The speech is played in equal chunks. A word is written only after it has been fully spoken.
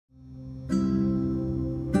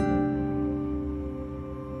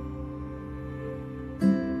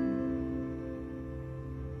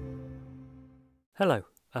Hello,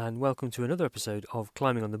 and welcome to another episode of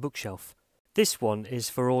Climbing on the Bookshelf. This one is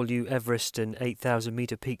for all you Everest and 8,000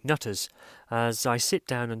 metre peak nutters, as I sit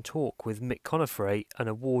down and talk with Mick Conifray, an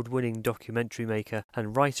award-winning documentary maker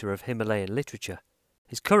and writer of Himalayan literature.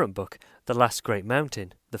 His current book, The Last Great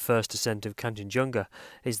Mountain, The First Ascent of Kanchenjunga,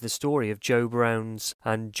 is the story of Joe Brown's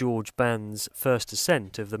and George Band's first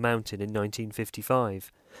ascent of the mountain in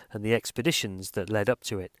 1955, and the expeditions that led up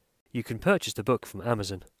to it. You can purchase the book from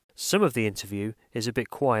Amazon. Some of the interview is a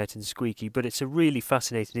bit quiet and squeaky, but it's a really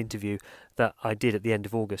fascinating interview that I did at the end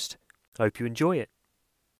of August. I hope you enjoy it.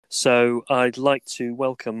 So I'd like to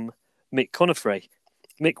welcome Mick Conifray.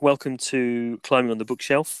 Mick, welcome to Climbing on the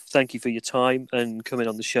Bookshelf. Thank you for your time and coming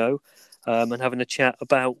on the show and having a chat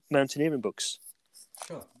about mountaineering books.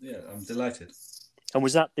 Sure, yeah, I'm delighted. And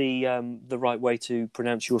was that the right way to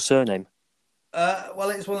pronounce your surname?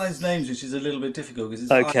 Well, it's one of those names which is a little bit difficult because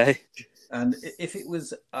it's Okay. Irish. And if it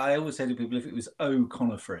was, I always say to people, if it was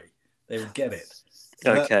O'Conifray, they would get it.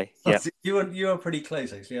 Okay, yeah. You are pretty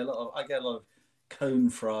close actually. I get a lot of cone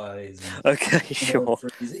fries. And okay, sure.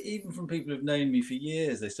 Even from people who've known me for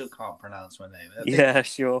years, they still can't pronounce my name. Yeah,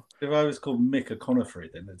 sure. If I was called Mick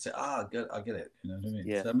O'Conifray, then they'd say, I get it. You know what I mean?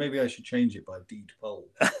 Yeah. So maybe I should change it by deed poll.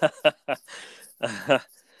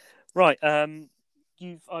 Right. I've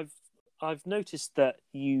noticed that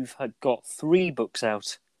you've got 3 books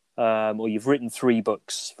out, or you've written 3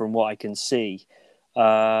 books from what I can see.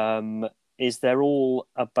 Is they're all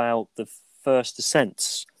about the first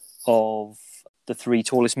ascents of the 3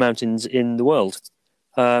 tallest mountains in the world?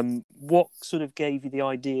 What sort of gave you the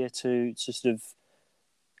idea to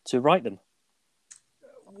write them?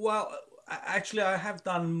 Well, actually, I have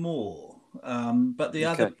done more, but the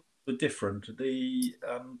other were different.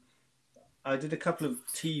 I did a couple of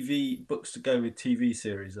TV books to go with TV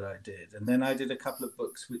series that I did, and then I did a couple of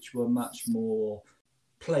books which were much more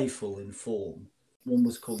playful in form. One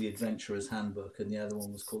was called The Adventurer's Handbook, and the other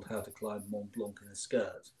one was called How to Climb Mont Blanc in a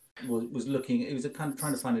Skirt. It was a kind of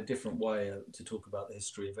trying to find a different way to talk about the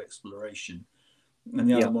history of exploration. And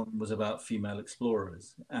the other one was about female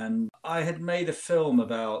explorers. And I had made a film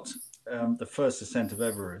about the first ascent of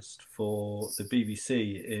Everest for the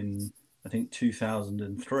BBC in, I think,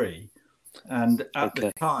 2003. And at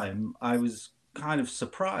the time, I was kind of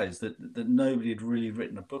surprised that nobody had really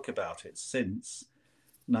written a book about it since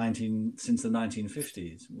the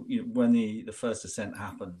 1950s. When the first ascent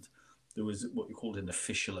happened, there was what we called an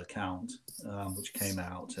official account, which came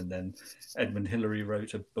out, and then Edmund Hillary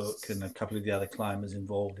wrote a book, and a couple of the other climbers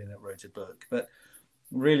involved in it wrote a book. But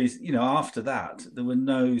really, after that, there were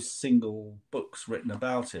no single books written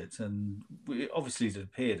about it, and obviously it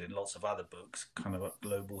appeared in lots of other books, kind of like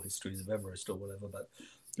global histories of Everest or whatever, but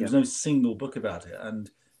there was no single book about it.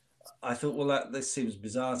 And I thought, well, this seems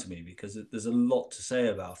bizarre to me because there's a lot to say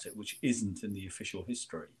about it, which isn't in the official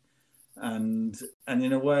history. And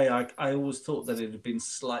in a way, I always thought that it had been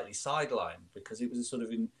slightly sidelined because it was a sort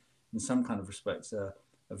of, in some kind of respects, a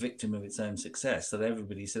victim of its own success, that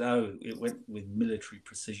everybody said, oh, it went with military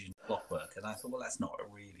precision clockwork. And I thought, well, that's not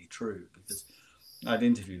really true, because I'd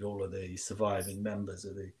interviewed all of the surviving members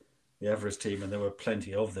of the Everest team, and there were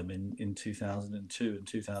plenty of them in 2002 and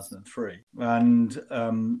 2003. And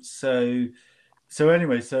so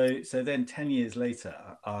then 10 years later,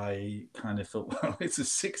 I kind of thought, well, it's a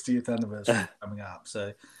 60th anniversary coming up.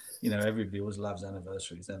 So, everybody always loves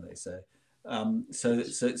anniversaries, don't they? So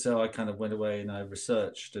I kind of went away and I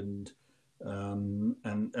researched and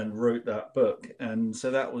wrote that book. And so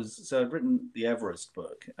I'd written the Everest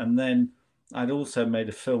book, and then I'd also made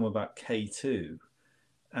a film about K2.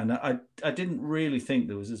 And I didn't really think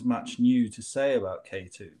there was as much new to say about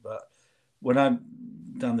K2, but when I'd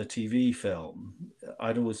done the TV film,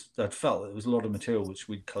 I'd felt there was a lot of material which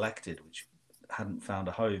we'd collected, which hadn't found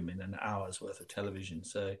a home in an hour's worth of television.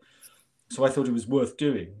 So I thought it was worth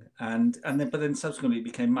doing, but then subsequently it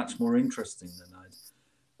became much more interesting than I'd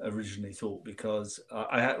originally thought, because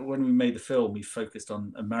when we made the film, we focused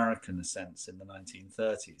on American ascents in the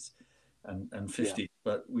 1930s and 50s,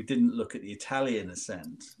 but we didn't look at the Italian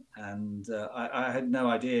ascent, and I had no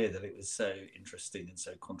idea that it was so interesting and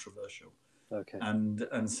so controversial. Okay.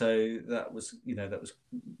 And so that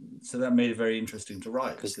made it very interesting to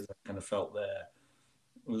write, because I kind of felt there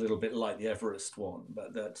a little bit like the Everest one,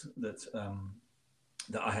 but that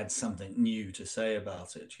I had something new to say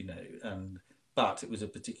about it, but it was a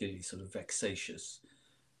particularly sort of vexatious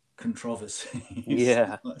controversy.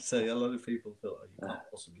 Yeah. So a lot of people thought, oh, you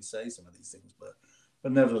can't possibly say some of these things, but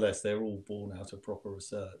nevertheless, they're all born out of proper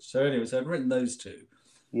research. So anyway, I'd written those 2.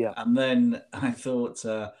 Yeah. And then I thought,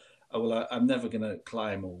 I'm never going to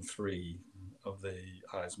climb all 3 of the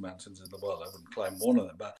highest mountains in the world. I wouldn't climb one of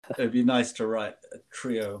them, but it'd be nice to write a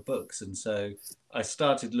trio of books. And so I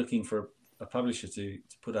started looking for a publisher to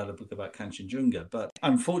put out a book about Kanchenjunga, but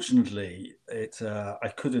unfortunately,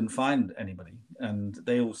 I couldn't find anybody, and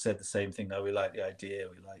they all said the same thing. No, we like the idea,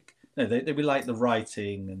 we like the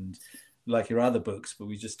writing, and we like your other books, but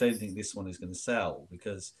we just don't think this one is going to sell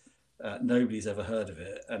because nobody's ever heard of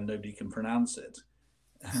it and nobody can pronounce it.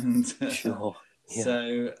 And Sure. Yeah.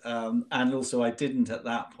 so, and also I didn't at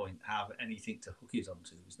that point have anything to hook it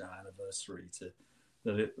onto. It was no anniversary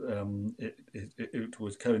that it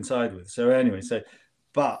would coincide with. So anyway,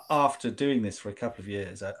 but after doing this for a couple of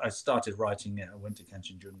years, I started writing it. I went to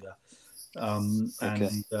Kanchenjunga, and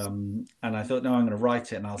I thought, no, I'm going to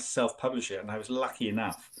write it and I'll self-publish it. And I was lucky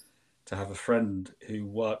enough to have a friend who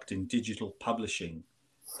worked in digital publishing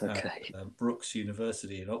at Brookes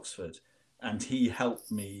University in Oxford, and he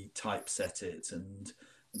helped me typeset it and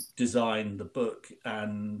design the book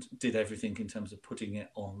and did everything in terms of putting it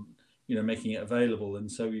on, making it available.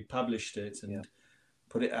 And so we published it and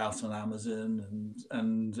put it out on Amazon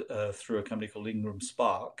and through a company called Ingram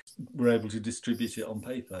Spark, we're able to distribute it on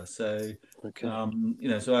paper. So,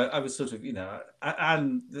 so I was sort of,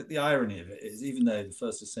 and the irony of it is, even though the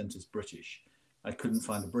First Ascent is British, I couldn't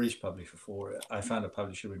find a British publisher for it. I found a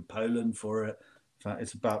publisher in Poland for it.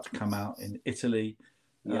 It's about to come out in Italy.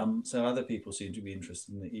 So other people seem to be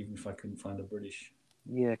interested in it, even if I couldn't find a British.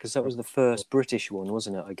 Yeah, because that was the first British one,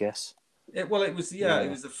 wasn't it, I guess? It was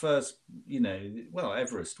the first,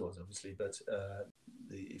 Everest was obviously, but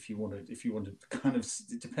if you wanted kind of,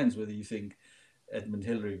 it depends whether you think Edmund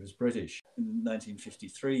Hillary was British. In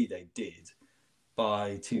 1953 they did.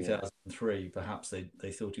 By 2003, perhaps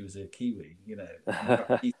they thought he was a Kiwi,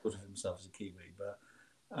 perhaps he thought of himself as a Kiwi, but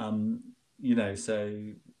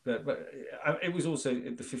but it was also,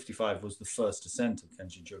 the 55 was the first ascent of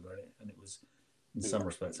Kanchenjunga, and it was in some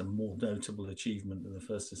respects a more notable achievement than the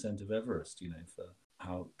first ascent of Everest, for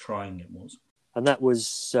how trying it was. And that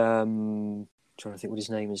was trying to think what his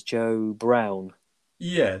name is, Joe Brown.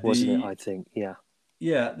 Wasn't it? I think, yeah.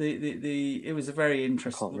 Yeah, it was a very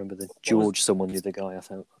interesting. I can't remember the George someone, the other guy. I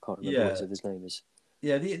can't remember what his name is.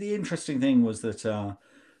 Yeah, the interesting thing was that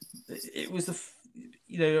it was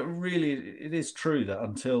really, it is true that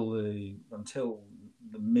until the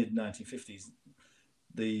mid 1950s,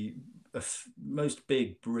 the most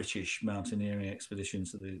big British mountaineering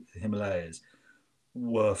expeditions to the Himalayas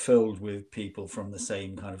were filled with people from the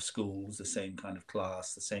same kind of schools, the same kind of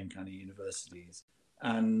class, the same kind of universities.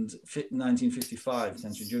 And 1955,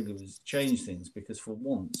 Kanchenjunga was changed things because for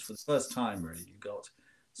the first time, really, you got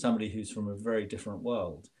somebody who's from a very different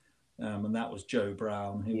world. And that was Joe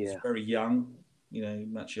Brown, who was very young,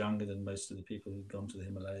 much younger than most of the people who'd gone to the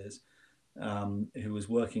Himalayas, who was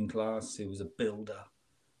working class, who was a builder.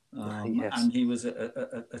 And he was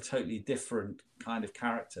a totally different kind of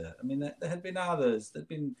character. I mean, there had been others. There'd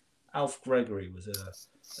been Alf Gregory was a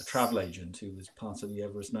travel agent who was part of the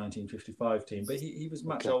Everest 1955 team, but he was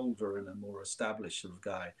much older and a more established sort of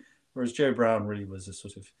guy, whereas Joe Brown really was a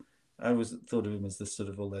sort of, I always thought of him as this sort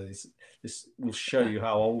of, although this will show you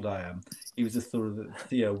how old I am, he was a sort of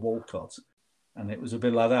Theo Walcott, and it was a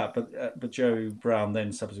bit like that, but Joe Brown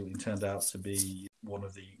then subsequently turned out to be one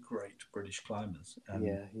of the great British climbers.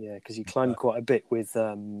 Because he climbed quite a bit with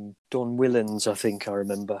Don Willens, I think I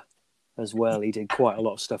remember, as well. He did quite a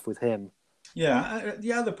lot of stuff with him. Yeah,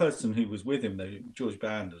 the other person who was with him, though, George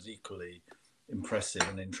Band, was equally impressive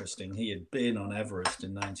and interesting. He had been on Everest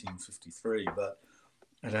in 1953, but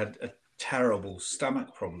had terrible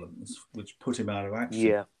stomach problems, which put him out of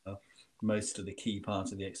action most of the key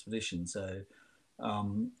part of the expedition. So,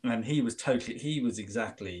 and he was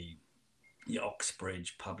exactly the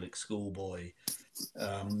Oxbridge public school boy.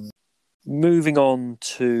 Moving on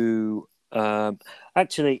to,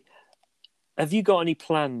 actually, have you got any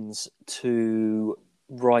plans to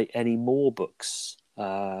write any more books?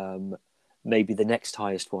 Maybe the next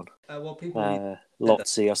highest one,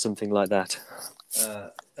 Lhotse or something like that.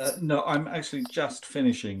 No, I'm actually just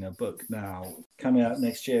finishing a book now, coming out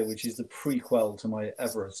next year, which is the prequel to my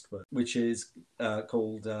Everest book, which is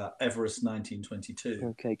called Everest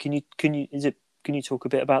 1922. Okay, can you talk a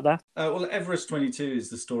bit about that? Well, Everest 22 is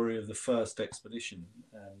the story of the first expedition,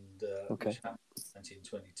 and which happened in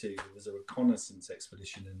 1922. There was a reconnaissance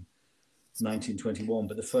expedition in 1921,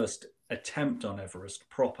 but the first attempt on Everest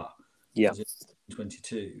proper was in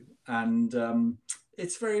 1922. And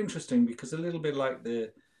it's very interesting because a little bit like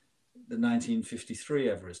the 1953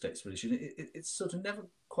 Everest expedition, it sort of never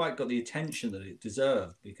quite got the attention that it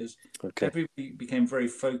deserved because everybody became very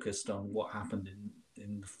focused on what happened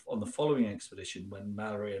on the following expedition when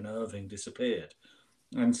Mallory and Irving disappeared.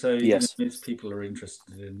 And so, Yes. if people are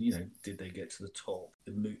interested in, did they get to the top?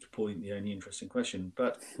 The moot point, the only interesting question.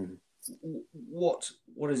 But Mhm. what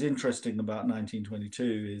is interesting about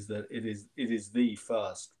 1922 is that it is the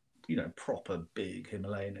first, proper big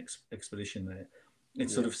Himalayan expedition. It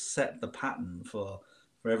sort Yeah. of set the pattern for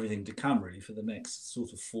everything to come, really, for the next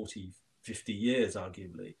sort of 40, 50 years,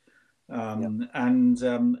 arguably. Yeah. And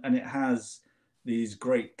it has these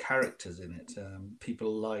great characters in it.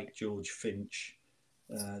 People like George Finch,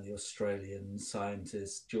 the Australian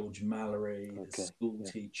scientist, George Mallory, the Okay. school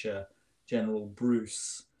Yeah. teacher, General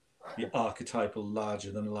Bruce, the archetypal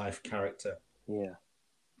larger than life character. Yeah.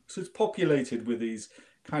 So it's populated with these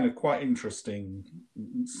kind of quite interesting,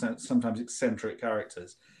 sometimes eccentric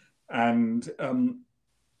characters. And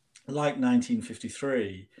like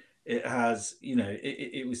 1953, it has,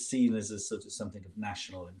 it was seen as a sort of something of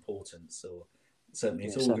national importance, or certainly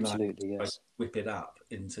it's Yes. organised Absolutely. to Yes. whip it up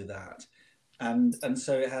into that. And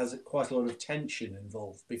so it has quite a lot of tension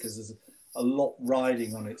involved because there's a lot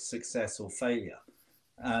riding on its success or failure,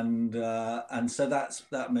 and so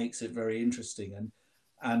that makes it very interesting.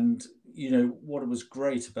 And what was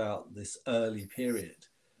great about this early period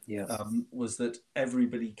Yeah. was that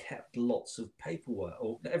everybody kept lots of paperwork,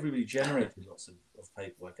 or everybody generated lots of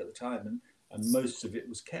paperwork at the time, and most of it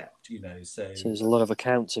was kept. So So there's a lot of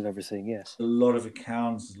accounts of everything. Yes. a lot of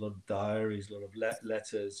accounts, a lot of diaries, a lot of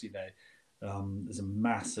letters. There's a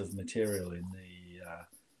mass of material in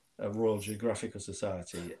the Royal Geographical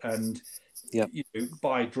Society, and Yeah.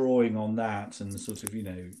 by drawing on that and sort of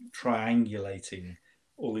triangulating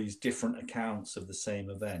all these different accounts of the same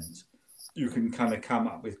event, you can kind of come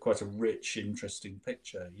up with quite a rich, interesting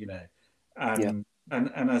picture. Yeah.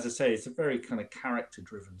 And as I say, it's a very kind of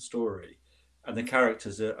character-driven story, and the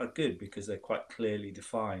characters are good because they're quite clearly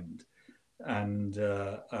defined, and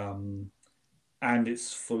uh, um, and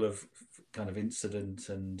it's full of kind of incident,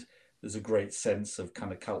 and there's a great sense of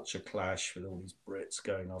kind of culture clash with all these Brits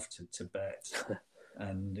going off to Tibet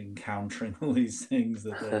and encountering all these things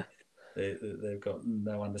that they've got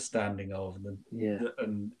no understanding of, Yeah.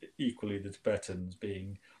 and equally the Tibetans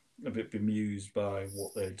being a bit bemused by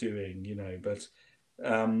what they're doing, but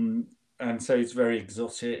um, and so it's very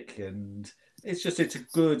exotic, and it's a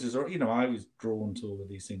good as I was drawn to all of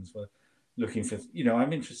these things for looking for,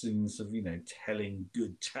 I'm interested in sort of telling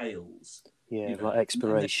good tales, Yeah. Like and they're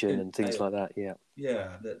exploration good and things tales. like that. Yeah.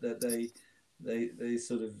 Yeah, that they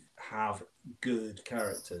sort of have good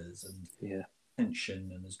characters and Yeah.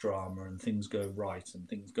 tension, and there's drama, and things go right and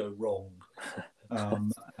things go wrong,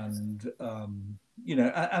 and and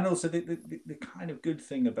also the kind of good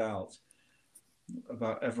thing about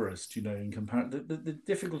Everest, in comparison, the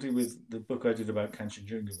difficulty with the book I did about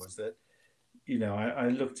Kanchenjunga was that I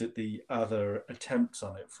looked at the other attempts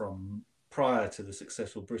on it from prior to the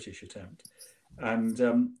successful British attempt, and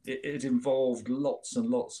it involved lots and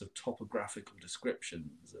lots of topographical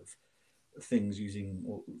descriptions of things using,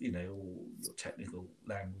 all your technical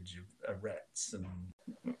language of arêtes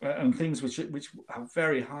and things which are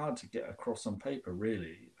very hard to get across on paper,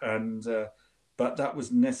 really. And but that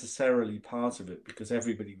was necessarily part of it because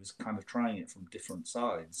everybody was kind of trying it from different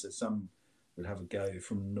sides. So some would have a go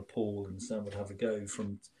from Nepal, and some would have a go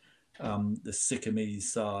from the Sikkimese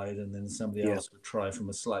side, and then somebody Yeah. else would try from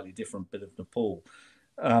a slightly different bit of Nepal.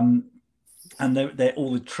 Um, and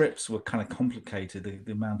all the trips were kind of complicated.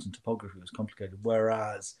 The mountain topography was complicated.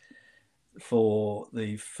 Whereas for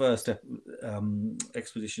the first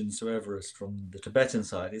expeditions to Everest from the Tibetan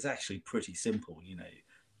side, it's actually pretty simple. You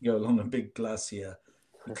go along a big glacier,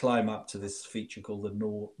 you climb up to this feature called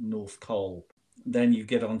the North Col. Then you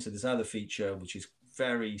get onto this other feature, which is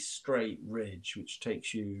very straight ridge, which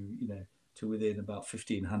takes you, to within about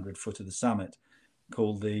 1,500 foot of the summit,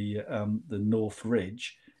 called the North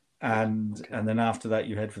Ridge, and Okay. and then after that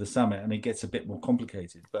you head for the summit, and it gets a bit more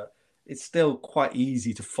complicated, but it's still quite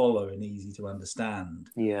easy to follow and easy to understand.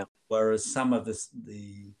 Yeah. Whereas some of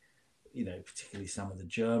particularly some of the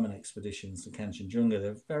German expeditions to Kanchenjunga,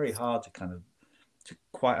 they're very hard to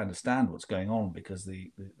quite understand what's going on because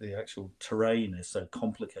the actual terrain is so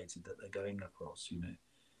complicated that they're going across. Yeah.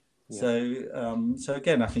 So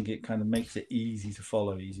again, I think it kind of makes it easy to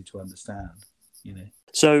follow, easy to understand.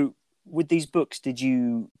 So, with these books, did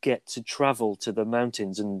you get to travel to the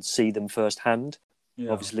mountains and see them firsthand? Yeah.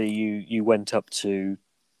 Obviously, you went up to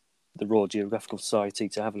the Royal Geographical Society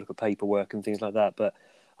to have a look at paperwork and things like that. But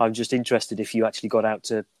I'm just interested if you actually got out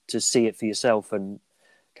to see it for yourself and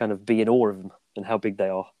kind of be in awe of them and how big they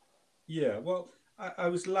are. Yeah, well, I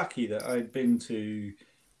was lucky that I'd been to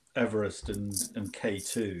Everest and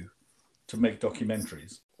K2 to make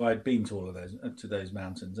documentaries. I'd been to all of those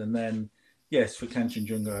mountains, and then Yes, for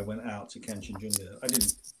Kanchenjunga, I went out to Kanchenjunga. I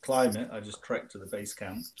didn't climb it; I just trekked to the base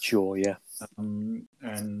camp. Sure, yeah. And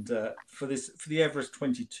for the Everest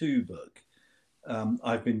 22 book,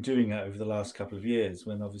 I've been doing it over the last couple of years.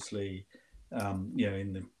 When obviously,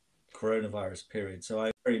 in the coronavirus period, so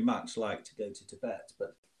I very much like to go to Tibet,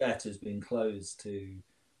 but Tibet has been closed to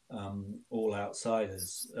all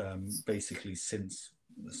outsiders basically since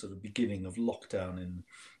the sort of beginning of lockdown in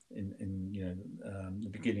the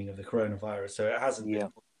beginning of the coronavirus. So it hasn't been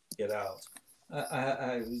possible to get out.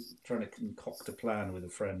 I was trying to concoct a plan with a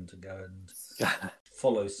friend to go and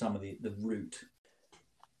follow some of the route.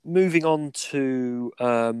 Moving on to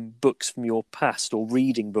books from your past, or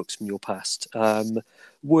reading books from your past,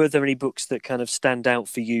 were there any books that kind of stand out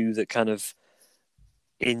for you that kind of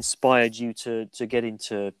inspired you to get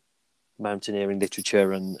into mountaineering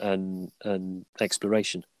literature and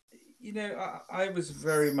exploration? I was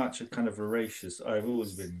very much a kind of voracious. I've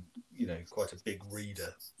always been, quite a big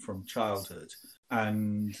reader from childhood,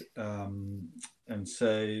 and so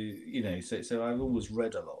I've always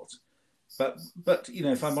read a lot. But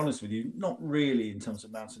if I'm honest with you, not really in terms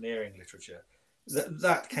of mountaineering literature.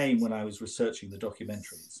 That came when I was researching the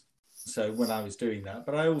documentaries. So when I was doing that,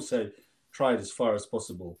 but I also tried as far as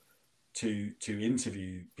possible to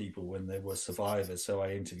interview people when they were survivors. So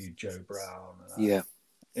I interviewed Joe Brown,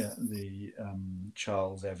 the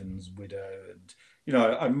Charles Evans widow, and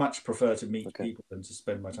I much prefer to meet people than to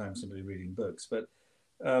spend my time simply reading books. But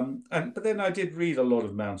then I did read a lot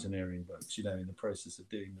of mountaineering books, in the process of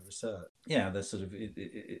doing the research. Yeah, there's sort of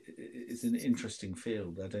it's an interesting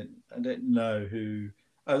field. I don't know who.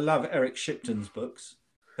 I love Eric Shipton's books.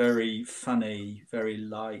 Very funny, very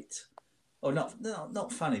light. Or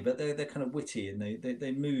not funny, but they're kind of witty and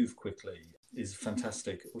they move quickly. Is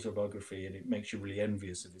fantastic autobiography, and it makes you really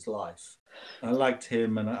envious of his life. I liked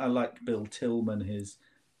him, and I liked Bill Tillman, his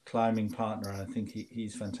climbing partner. I think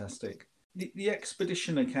he's fantastic. The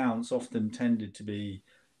expedition accounts often tended to be,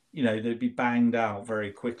 they'd be banged out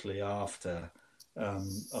very quickly after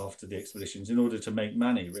the expeditions in order to make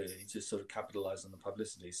money, really, to sort of capitalize on the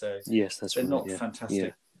publicity. So yes, that's they're right, not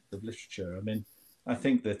fantastic of literature. I mean, I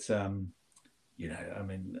think that I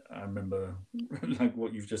remember like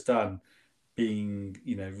what you've just done, being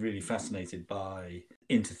really fascinated by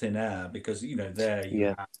Into Thin Air, because there you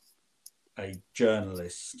have a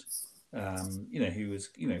journalist who was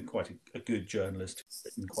quite a good journalist,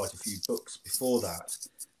 written quite a few books before that,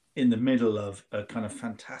 in the middle of a kind of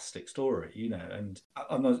fantastic story, and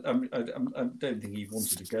I don't think he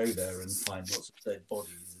wanted to go there and find lots of dead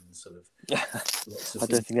bodies and sort of lots of I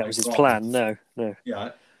don't think that was his wrong. plan. No.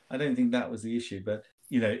 Yeah, I don't think that was the issue, but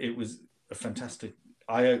it was a fantastic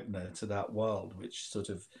eye-opener to that world, which sort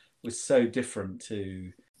of was so different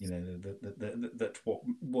to that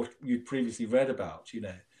what you'd previously read about,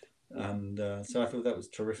 and so I thought that was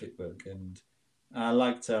a terrific book. And I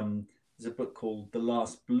liked there's a book called The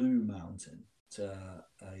Last Blue Mountain,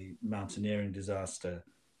 a mountaineering disaster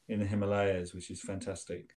in the Himalayas, which is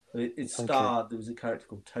fantastic. It starred, there was a character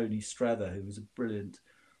called Tony Strather, who was a brilliant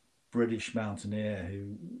British mountaineer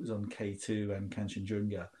who was on K2 and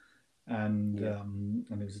Kanchenjunga, and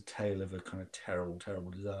it was a tale of a kind of terrible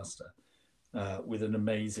disaster, with an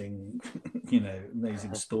amazing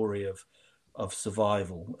amazing story of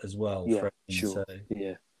survival as well. Sure.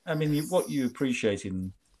 I mean, what you appreciate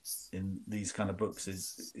in these kind of books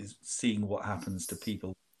is seeing what happens to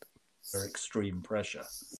people under extreme pressure,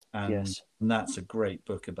 and that's a great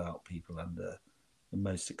book about people under the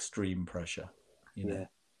most extreme pressure.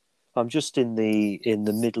 I'm just in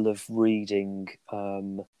the middle of reading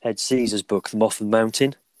Ed Caesar's book, The Moth and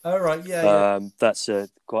Mountain. Oh right, that's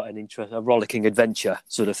quite an interesting, a rollicking adventure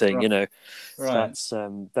sort of thing, Right.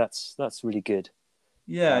 That's really good.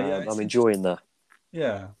 I'm enjoying that.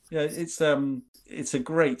 Yeah, it's a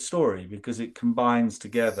great story because it combines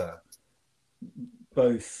together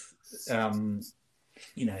both. It's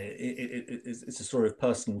a story of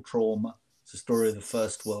personal trauma. It's a story of the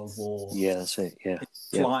First World War. Yeah, that's it. Yeah, it's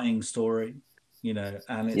a flying story, and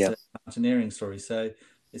it's a mountaineering story. So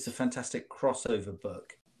it's a fantastic crossover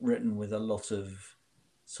book written with a lot of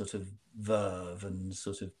sort of verve and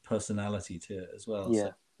sort of personality to it as well.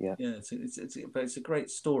 It's a great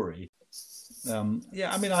story. I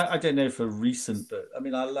mean, I don't know for recent, but I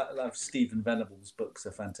mean, I love Stephen Venable's books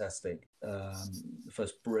are fantastic. The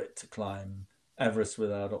first Brit to climb Everest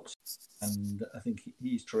without oxygen, and I think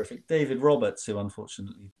he's terrific. David Roberts, who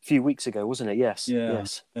unfortunately a few weeks ago, wasn't it? Yes.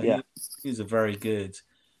 He's a very good.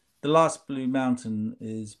 The Last Blue Mountain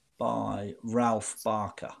is by Ralph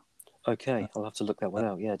Barker. Okay, I'll have to look that one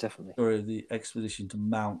out. Yeah, definitely. Story of the expedition to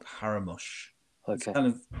Mount Haramush. Okay. It's kind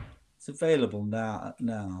of It's available now.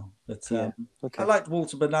 But Yeah. I Okay. liked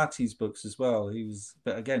Walter Bonatti's books as well.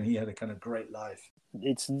 But again, he had a kind of great life.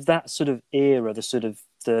 It's that sort of era, the sort of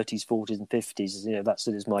 30s, 40s, and 50s. That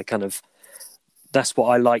sort of my kind of. That's what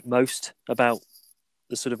I like most about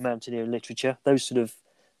the sort of mountaineering literature. Those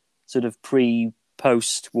sort of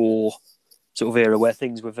post-war sort of era where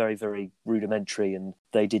things were very, very rudimentary and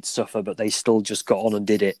they did suffer, but they still just got on and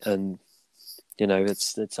did it. And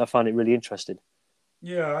it's I find it really interesting.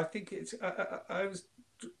 Yeah, I think it's. I was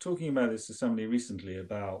talking about this to somebody recently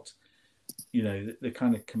about the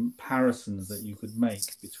kind of comparisons that you could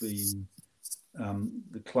make between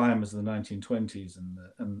the climbers of the 1920s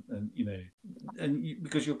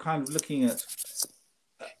because you're kind of looking at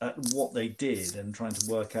what they did and trying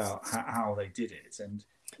to work out how they did it. And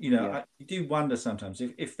Yeah, I do wonder sometimes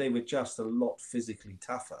if they were just a lot physically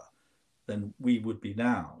tougher than we would be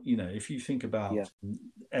now. If you think yeah, about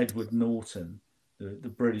Edward Norton, the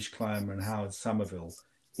British climber, and Howard Somerville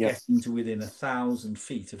yeah, getting to within 1,000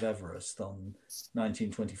 feet of Everest on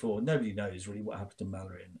 1924. Nobody knows really what happened to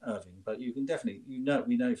Mallory and Irving, but you can definitely, we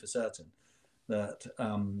know for certain that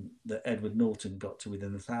Edward Norton got to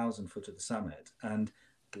within 1,000 foot of the summit yeah,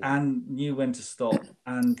 and knew when to stop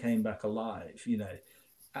and came back alive.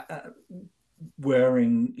 Uh,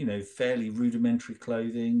 Wearing fairly rudimentary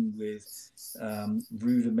clothing with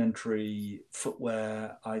rudimentary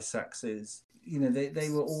footwear, ice axes. They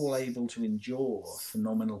were all able to endure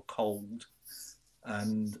phenomenal cold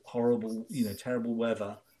and horrible, terrible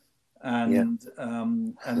weather. yeah,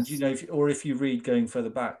 And if you read going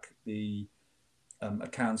further back the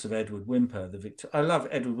accounts of Edward Whymper, I love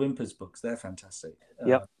Edward Whymper's books; they're fantastic.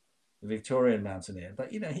 yeah. The Victorian mountaineer,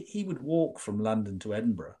 but he would walk from London to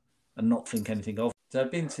Edinburgh and not think anything of it. So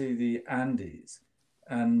I've been to the Andes,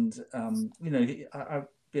 and I've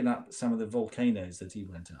been up some of the volcanoes that he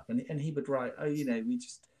went up, and he would write, oh,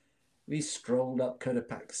 we strolled up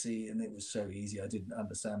Cotopaxi and it was so easy. I didn't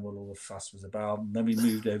understand what all the fuss was about. And then we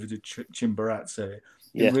moved over to Chimborazo. It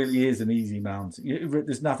Yeah. really is an easy mountain.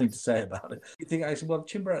 There's nothing to say about it. You think actually, well,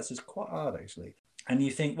 Chimborazo is quite hard actually, and you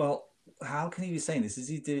think, well, how can he be saying this? Is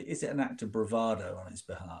it an act of bravado on his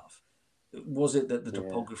behalf? Was it that the Yeah,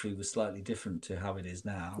 topography was slightly different to how it is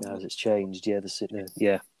now? as it's changed. Yeah,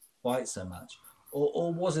 yeah, Quite so much.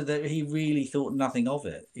 Or was it that he really thought nothing of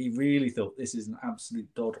it? He really thought this is an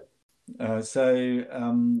absolute doddle. I think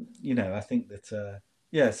that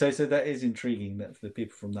yeah, so that is intriguing that for the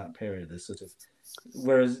people from that period, there's sort of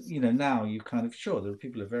whereas now you kind of sure there are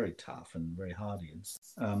people who are very tough and very hardy,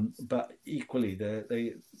 but equally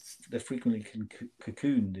they're frequently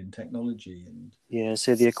cocooned in technology and yeah.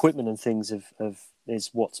 So the equipment and things is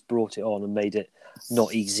what's brought it on and made it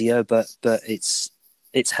not easier, but it's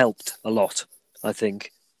helped a lot, I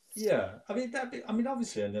think. yeah.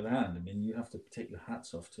 Obviously on the other hand, you have to take your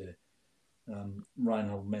hats off to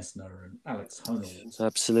Reinhold Messner and Alex Honnold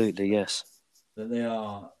Absolutely, yes. that they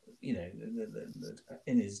are,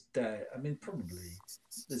 in his day. Probably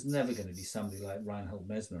there's never going to be somebody like Reinhold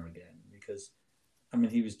Messner again because,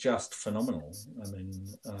 he was just phenomenal.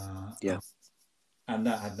 Yeah, And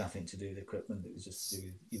that had nothing to do with equipment. It was just to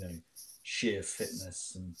do with, sheer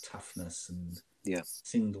fitness and toughness and yeah,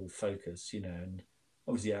 single focus, And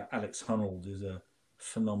obviously, Alex Honnold is a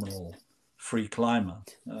phenomenal free climber,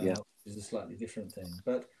 yeah. which is a slightly different thing.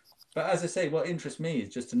 But as I say, what interests me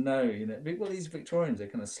is just to know, well, these Victorians, they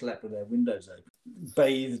kind of slept with their windows open,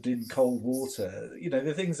 bathed in cold water,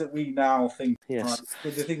 the things that we now think, Yes,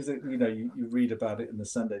 the things that, you read about it in the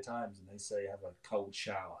Sunday Times and they say have a cold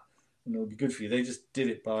shower and it'll be good for you. They just did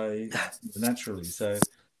it by naturally. So,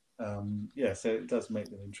 so it does make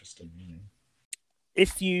them interesting.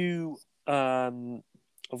 if you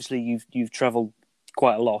obviously you've travelled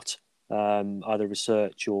quite a lot, either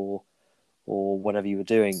research or whatever you were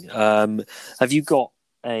doing. Have you got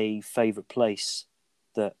a favourite place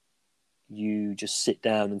that you just sit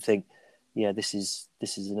down and think, yeah, this is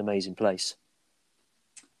an amazing place?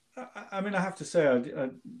 I have to say,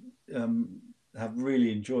 have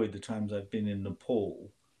really enjoyed the times I've been in Nepal.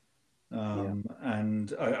 Yeah,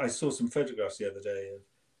 And I saw some photographs the other day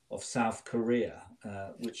of South Korea,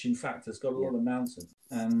 which in fact has got a yeah. lot of mountains,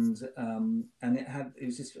 and it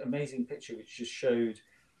was this amazing picture which just showed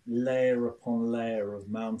layer upon layer of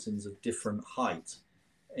mountains of different height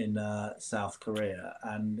in South Korea,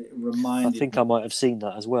 and it I reminded think me. I might have seen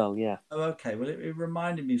that as well. Yeah, Oh, okay. Well, it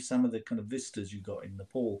reminded me of some of the kind of vistas you got in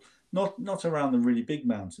Nepal. Not around the really big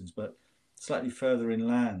mountains, but slightly further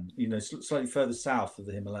inland. Slightly further south of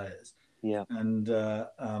the Himalayas, yeah, and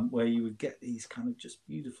where you would get these kind of just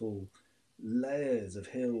beautiful, layers of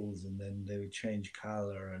hills, and then they would change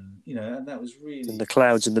color, and and that was And really the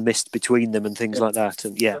clouds and the mist between them and things like that.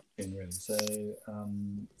 And yeah. interesting, really.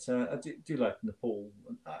 So I do like Nepal.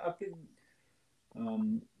 I've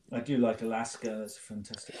been. I do like Alaska. That's a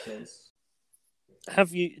fantastic place.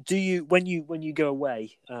 Do you when you go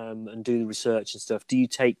away and do the research and stuff, do you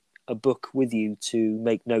take a book with you to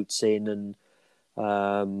make notes in, and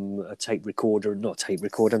a tape recorder, not tape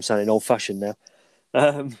recorder, I'm sounding old fashioned now,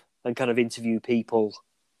 and kind of interview people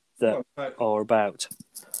that Well, are about?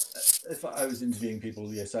 if I was interviewing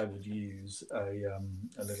people, yes, I would use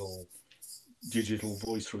a little digital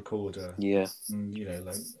voice recorder. Yeah, And,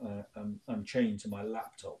 like I'm chained to my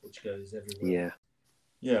laptop, which goes everywhere.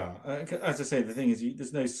 yeah, Yeah, as I say, the thing is,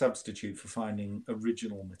 there's no substitute for finding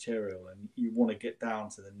original material, and you want to get down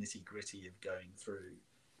to the nitty gritty of going through.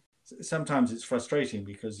 Sometimes it's frustrating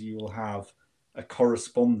because you will have a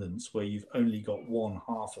correspondence where you've only got one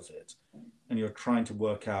half of it, and you're trying to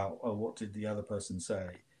work out, oh, what did the other person say,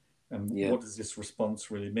 and yeah, what does this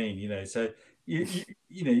response really mean? So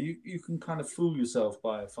you can kind of fool yourself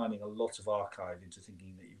by finding a lot of archive into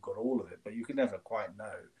thinking that you've got all of it, but you can never quite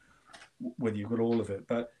know whether you've got all of it.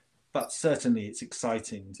 But certainly it's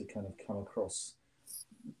exciting to kind of come across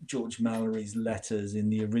George Mallory's letters in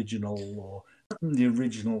the original, or the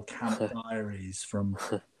original camp diaries from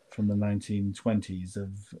the 1920s,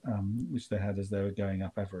 of which they had as they were going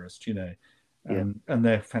up Everest, yeah, and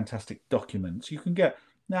they're fantastic documents. You can get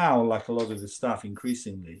now, like a lot of the stuff,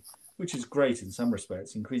 increasingly, which is great in some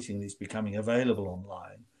respects, increasingly it's becoming available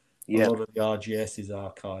online. A yeah. lot of the RGS's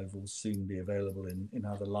archive will soon be available in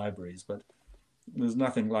other libraries, but there's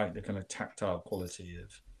nothing like the kind of tactile quality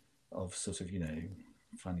of sort of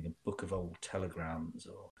finding a book of old telegrams,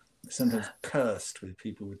 or sometimes cursed with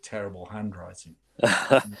people with terrible handwriting.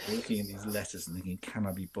 Looking at these letters and thinking, can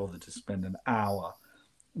I be bothered to spend an hour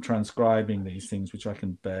transcribing these things which I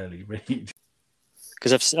can barely read?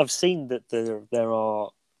 Because I've seen that there are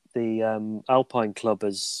the Alpine Club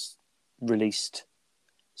has released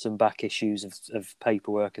some back issues of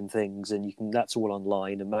paperwork and things, and that's all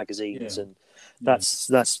online, and magazines, Yeah, and yeah,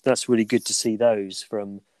 that's really good to see those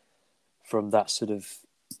from that sort of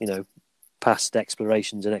past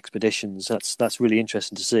explorations and expeditions. That's really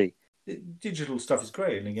interesting to see. digital stuff is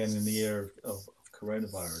great, and again, in the year of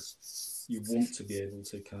coronavirus, you want to be able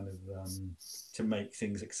to kind of to make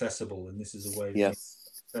things accessible, and this is a way of Yeah, making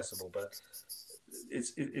it accessible. But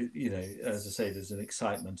as I say, there's an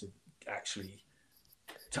excitement of actually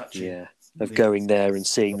touching yeah, of the. going there and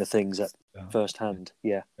seeing the things at Yeah, firsthand.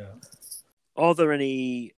 Yeah. yeah. Are there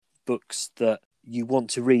any books that you want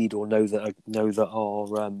to read or know that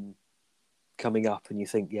are coming up, and you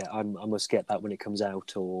think, yeah, I must get that when it comes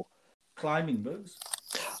out, or Climbing books.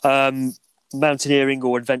 um, mountaineering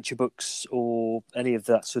or adventure books or any of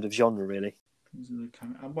that sort of genre, really?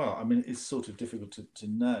 Well, I mean, it's sort of difficult to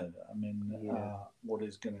know. I mean, Yeah,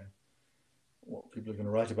 what people are going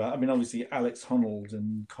to write about. I mean, obviously Alex Honnold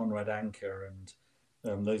and Conrad Anker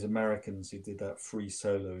and those Americans who did that free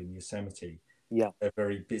solo in Yosemite. yeah, They're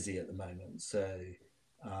very busy at the moment, so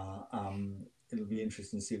it'll be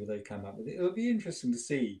interesting to see what they come up with. It'll be interesting to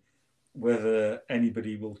see whether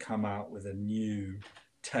anybody will come out with a new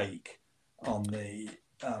take on the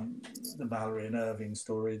Mallory and Irving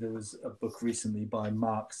story. There was a book recently by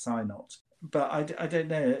Mark Synott, but I don't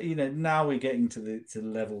know. Now we're getting to the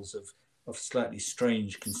levels of slightly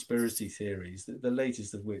strange conspiracy theories. The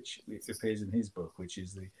latest of which appears in his book, which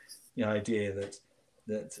is the idea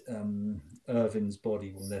that Irving's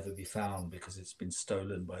body will never be found because it's been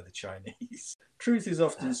stolen by the Chinese. Truth is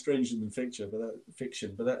often stranger than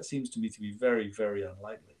fiction, but that seems to me to be very, very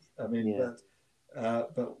unlikely. I mean, yeah,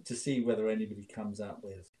 but to see whether anybody comes up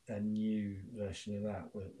with a new version of that,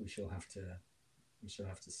 we shall have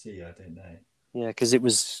to see. I don't know. yeah. Because it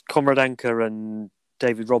was Conrad Anker and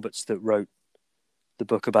David Roberts that wrote the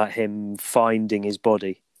book about him finding his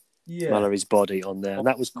body, Yeah, Mallory's body, on there, and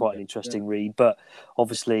that was quite an yeah, interesting read. But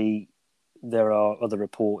obviously, there are other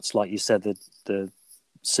reports, like you said, the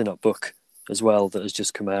Synop book as well that has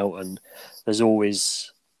just come out, and there's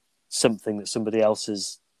always something that somebody else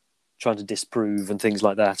is trying to disprove and things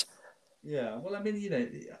like that. yeah. Well, I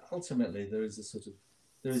mean, ultimately there is a sort of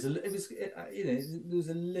there is a it was there was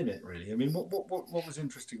a limit really. I mean, what was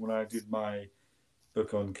interesting when I did my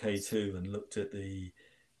book on K2 and looked at the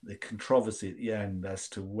controversy at the end as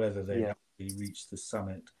to whether they'd Yeah, actually reached the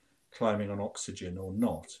summit climbing on oxygen or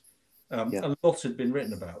not. yeah, A lot had been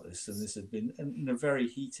written about this, and this had been in a very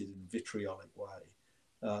heated and vitriolic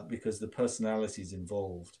way, because the personalities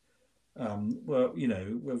involved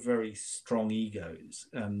were very strong egos,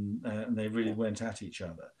 and they really yeah, went at each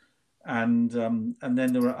other. and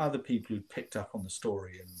then there were other people who picked up on the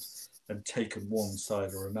story and taken one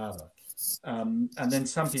side or another. And then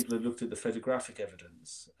some people had looked at the photographic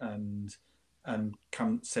evidence and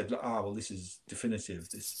said, ah, well, this is definitive.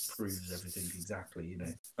 This proves everything exactly, you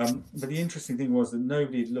know. But the interesting thing was that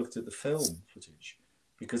nobody had looked at the film footage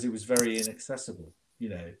because it was very inaccessible, you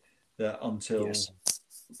know, that until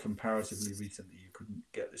comparatively recently you couldn't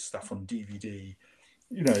get this stuff on DVD,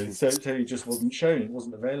 you know, so it just wasn't shown, it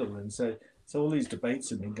wasn't available. And so all these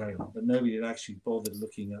debates had been going on, but nobody had actually bothered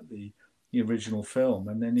looking at the original film.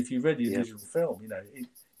 And then if you read the original film, you know,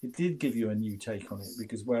 it did give you a new take on it,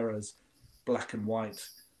 because whereas black and white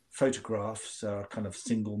photographs are kind of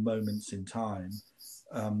single moments in time,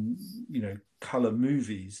 you know, color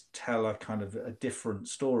movies tell a kind of a different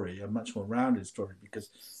story, a much more rounded story, because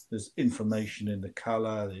there's information in the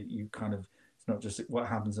color that you kind of, it's not just what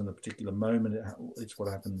happens in a particular moment, it's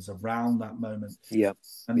what happens around that moment.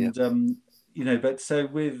 And you know, but so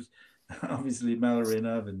with obviously Mallory and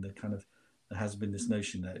Irvin, the kind of, there has been this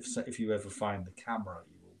notion that if you ever find the camera,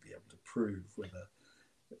 you will be able to prove whether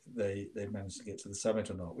they managed to get to the summit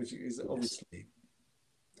or not, which is obviously,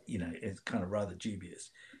 you know, it's kind of rather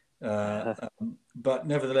dubious. But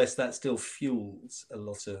nevertheless, that still fuels a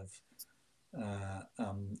lot of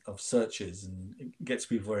searches and it gets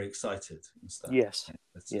people very excited and stuff. Yes.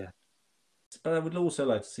 But I would also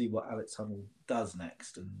like to see what Alex Honnold does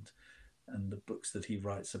next, and the books that he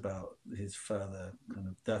writes about his further kind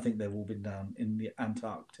of, I think they've all been down in the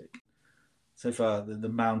Antarctic. So far, the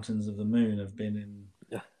mountains of the moon have been in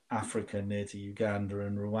Africa, near to Uganda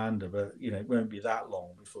and Rwanda, but you know, it won't be that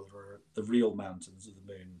long before the real mountains of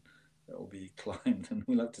the moon that will be climbed, and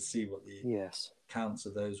we'll have to see what the counts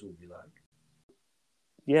of those will be like.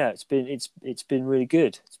 Yeah, it's been really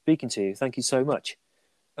good speaking to you. Thank you so much.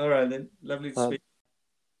 All right then, lovely to speak.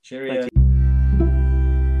 Cheerio. Thank you.